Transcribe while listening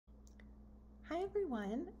Hi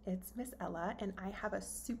everyone, it's Miss Ella and I have a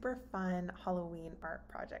super fun Halloween art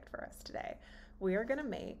project for us today. We are gonna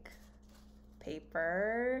make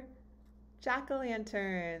paper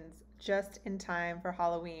jack-o'-lanterns just in time for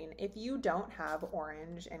Halloween. If you don't have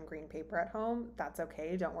orange and green paper at home, that's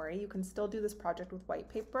okay, don't worry. You can still do this project with white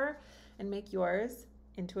paper and make yours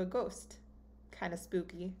into a ghost. Kind of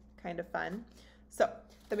spooky, kind of fun. So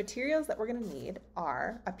the materials that we're gonna need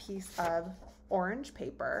are a piece of orange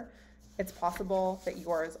paper. It's possible that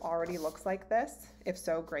yours already looks like this. If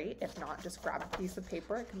so, great. If not, just grab a piece of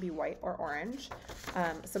paper. It can be white or orange.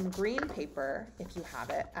 Some green paper, if you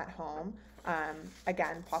have it at home.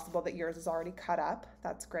 Again, possible that yours is already cut up.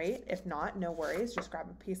 That's great. If not, no worries. Just grab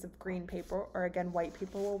a piece of green paper, or again, white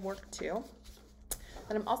paper will work too.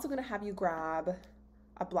 And I'm also going to have you grab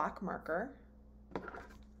a black marker,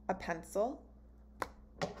 a pencil,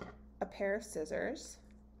 a pair of scissors,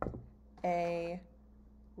 a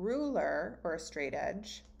ruler or a straight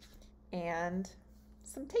edge, and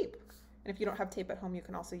some tape. And if you don't have tape at home, you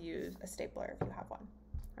can also use a stapler if you have one.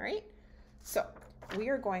 All right, so we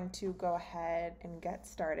are going to go ahead and get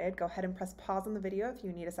started. Go ahead and press pause on the video if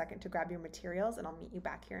you need a second to grab your materials, and I'll meet you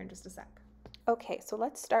back here in just a sec. Okay, so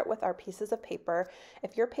let's start with our pieces of paper.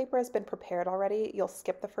 If your paper has been prepared already, you'll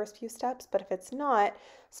skip the first few steps, but if it's not,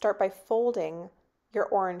 start by folding your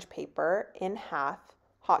orange paper in half,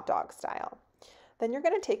 hot dog style. Then you're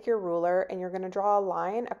going to take your ruler and you're going to draw a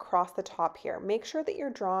line across the top here. Make sure that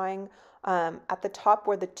you're drawing at the top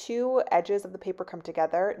where the two edges of the paper come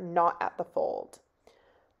together, not at the fold.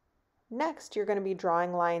 Next, you're going to be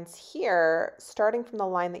drawing lines here, starting from the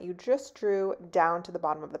line that you just drew down to the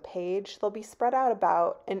bottom of the page. They'll be spread out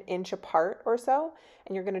about an inch apart or so,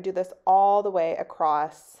 and you're going to do this all the way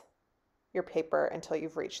across your paper until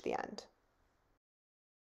you've reached the end.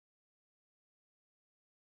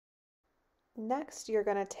 Next, you're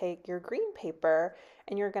going to take your green paper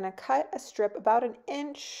and you're going to cut a strip about an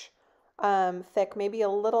inch thick, maybe a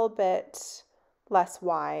little bit less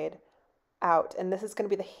wide out. And this is going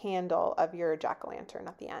to be the handle of your jack-o'-lantern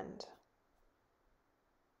at the end.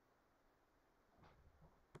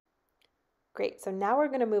 Great, so now we're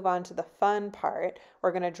going to move on to the fun part.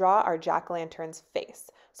 We're going to draw our jack-o'-lantern's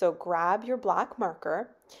face. So grab your black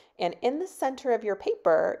marker, and in the center of your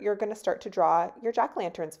paper, you're going to start to draw your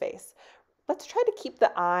jack-o'-lantern's face. Let's try to keep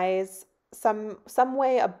the eyes some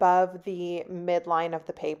way above the midline of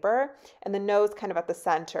the paper, and the nose kind of at the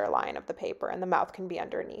center line of the paper, and the mouth can be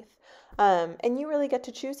underneath. And you really get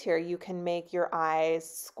to choose here. You can make your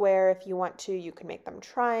eyes square if you want to. You can make them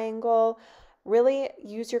triangle. Really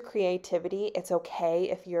use your creativity. It's okay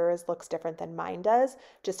if yours looks different than mine does.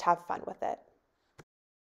 Just have fun with it.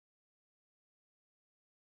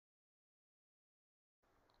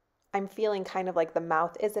 I'm feeling kind of like the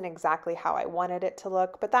mouth isn't exactly how I wanted it to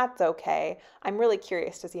look, but that's okay. I'm really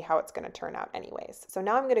curious to see how it's going to turn out anyways. So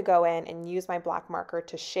now I'm going to go in and use my black marker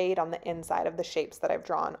to shade on the inside of the shapes that I've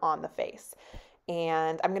drawn on the face.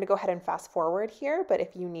 And I'm going to go ahead and fast forward here, but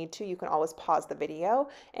if you need to, you can always pause the video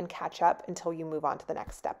and catch up until you move on to the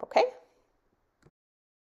next step, okay?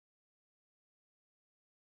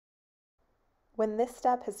 When this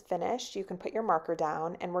step has finished, you can put your marker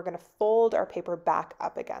down and we're going to fold our paper back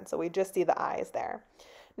up again. So we just see the eyes there.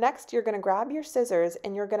 Next, you're going to grab your scissors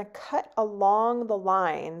and you're going to cut along the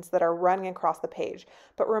lines that are running across the page.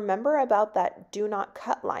 But remember about that do not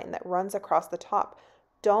cut line that runs across the top.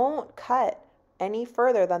 Don't cut any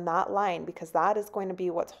further than that line because that is going to be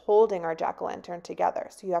what's holding our jack-o'-lantern together.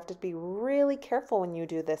 So you have to be really careful when you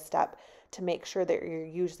do this step to make sure that you're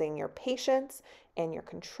using your patience and your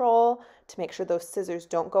control to make sure those scissors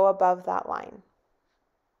don't go above that line.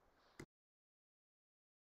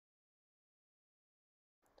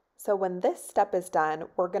 So when this step is done,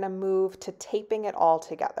 we're going to move to taping it all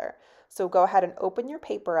together. So go ahead and open your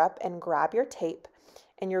paper up and grab your tape,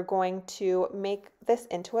 and you're going to make this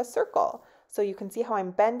into a circle. So you can see how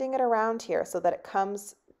I'm bending it around here so that it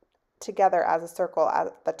comes together as a circle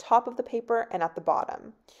at the top of the paper and at the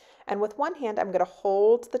bottom. And with one hand, I'm going to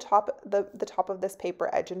hold the top of this paper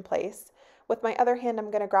edge in place. With my other hand,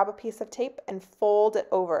 I'm going to grab a piece of tape and fold it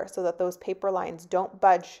over so that those paper lines don't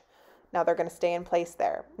budge. Now they're going to stay in place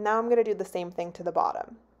there. Now I'm going to do the same thing to the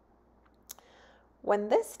bottom. When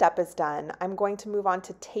this step is done, I'm going to move on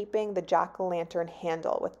to taping the jack-o'-lantern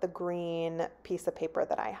handle with the green piece of paper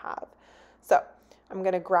that I have. So I'm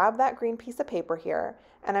going to grab that green piece of paper here,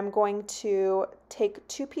 and I'm going to take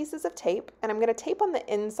two pieces of tape, and I'm going to tape on the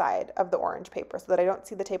inside of the orange paper so that I don't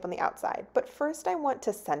see the tape on the outside. But first I want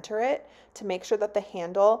to center it to make sure that the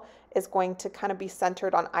handle is going to kind of be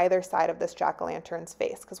centered on either side of this jack-o'-lantern's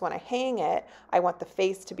face, because when I hang it, I want the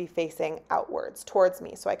face to be facing outwards towards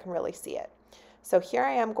me so I can really see it. So here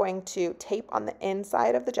I am going to tape on the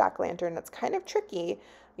inside of the jack-o'-lantern. It's kind of tricky.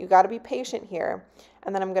 You got to be patient here.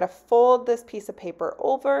 And then I'm going to fold this piece of paper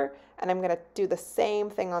over, and I'm going to do the same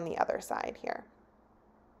thing on the other side here.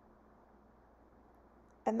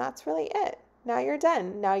 And that's really it. Now you're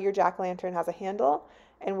done. Now your jack-o'-lantern has a handle,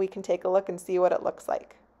 and we can take a look and see what it looks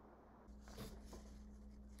like.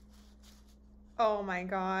 Oh my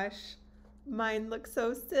gosh, mine looks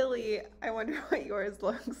so silly. I wonder what yours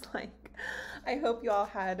looks like. I hope you all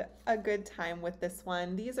had a good time with this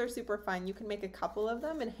one. These are super fun. You can make a couple of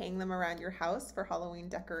them and hang them around your house for Halloween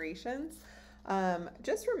decorations.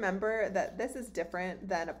 Just remember that this is different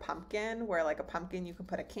than a pumpkin, where like a pumpkin you can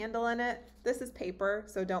put a candle in it. This is paper,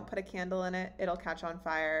 so don't put a candle in it. It'll catch on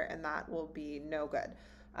fire and that will be no good.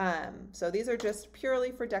 So these are just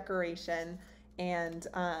purely for decoration, and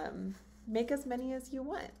make as many as you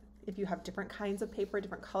want. If you have different kinds of paper,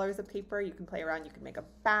 different colors of paper, you can play around. You can make a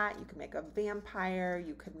bat, you can make a vampire,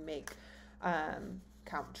 you could make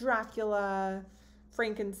Count Dracula,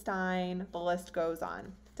 Frankenstein, the list goes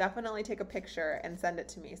on. Definitely take a picture and send it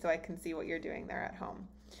to me so I can see what you're doing there at home.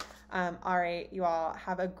 All right, you all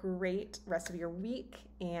have a great rest of your week,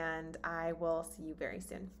 and I will see you very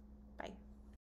soon.